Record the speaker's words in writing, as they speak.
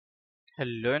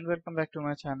Hello and welcome back to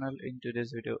my channel. In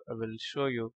today's video, I will show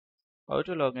you how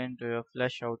to log into your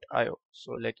Flashout IO.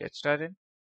 So let's get started.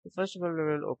 So first of all, we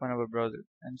will open our browser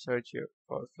and search here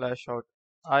for Flashout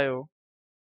IO.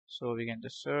 So we can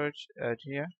just search at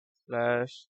here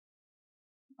flashout.io.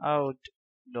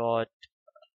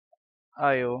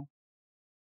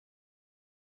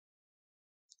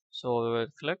 So we will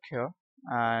click here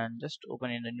and just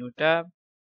open in a new tab.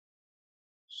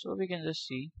 So we can just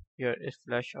see here is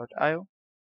Flashout.io.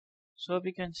 So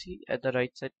we can see at the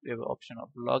right side we have an option of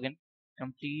login,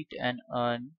 complete and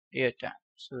earn airtime.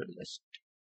 So let's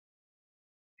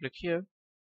click here.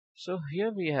 So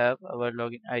here we have our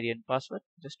login ID and password.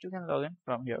 Just you can log in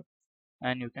from here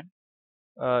and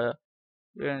uh,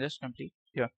 you can just complete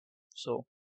here. So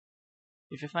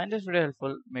if you find this video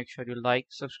helpful, make sure you like,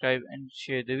 subscribe and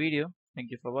share the video.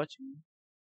 Thank you for watching.